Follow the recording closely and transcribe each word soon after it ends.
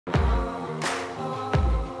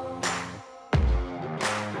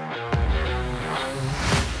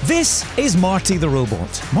This is Marty the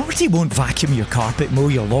Robot. Marty won't vacuum your carpet, mow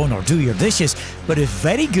your lawn or do your dishes, but is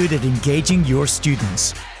very good at engaging your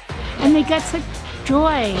students. And they got such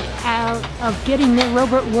joy out of getting their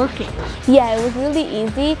robot working. Yeah, it was really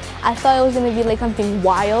easy. I thought it was going to be like something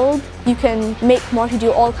wild. You can make Marty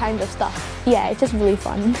do all kinds of stuff. Yeah, it's just really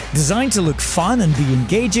fun. Designed to look fun and be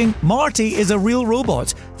engaging, Marty is a real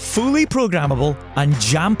robot, fully programmable and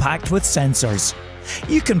jam-packed with sensors.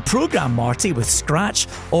 You can program Marty with Scratch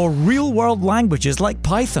or real-world languages like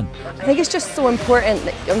Python. I think it's just so important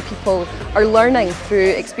that young people are learning through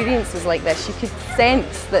experiences like this. You could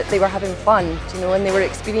sense that they were having fun, you know, and they were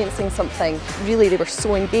experiencing something. Really, they were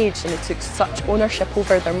so engaged and they took such ownership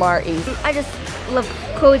over their Marty. I just love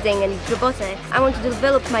coding and robotics. I want to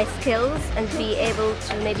develop my skills and be able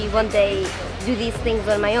to maybe one day do these things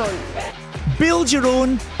on my own. Build your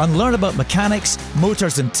own and learn about mechanics,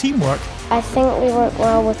 motors and teamwork. I think we work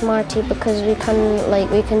well with Marty because we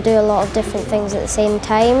can do a lot of different things at the same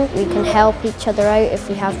time. We can help each other out if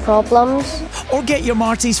we have problems. Or get your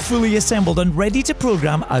Martys fully assembled and ready to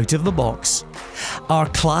program out of the box. Our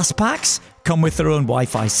class packs come with their own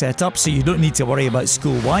Wi-Fi setup, so you don't need to worry about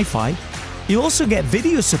school Wi-Fi. You also get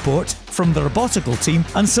video support from the Robotical team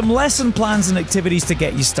and some lesson plans and activities to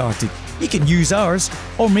get you started. You can use ours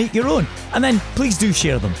or make your own, and then please do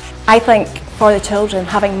share them. I think for the children,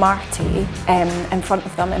 having Marty in front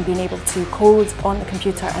of them and being able to code on the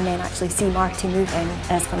computer and then actually see Marty moving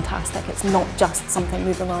is fantastic. It's not just something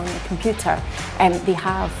moving on the computer. They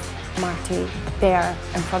have Marty there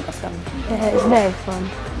in front of them. Yeah, it's very fun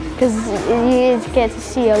because you get to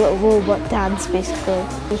see a little robot dance basically.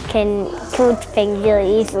 You can code things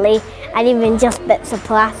really easily and even just bits of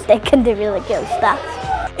plastic and do really cool stuff.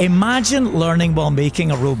 Imagine learning while making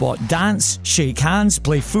a robot dance, shake hands,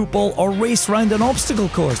 play football or race round an obstacle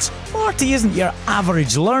course. Marty isn't your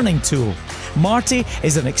average learning tool. Marty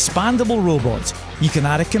is an expandable robot. You can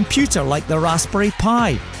add a computer like the Raspberry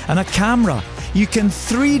Pi and a camera. You can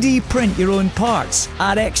 3D print your own parts,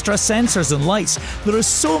 add extra sensors and lights. There are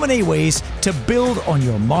so many ways to build on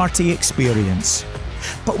your Marty experience.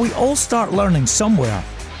 But we all start learning somewhere,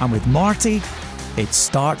 and with Marty, it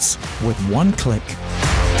starts with one click.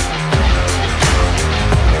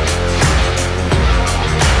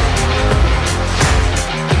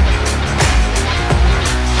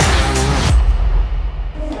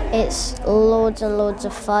 It's loads and loads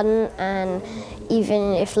of fun, and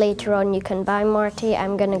even if later on you can buy Marty,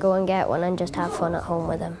 I'm going to go and get one and just have fun at home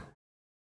with him.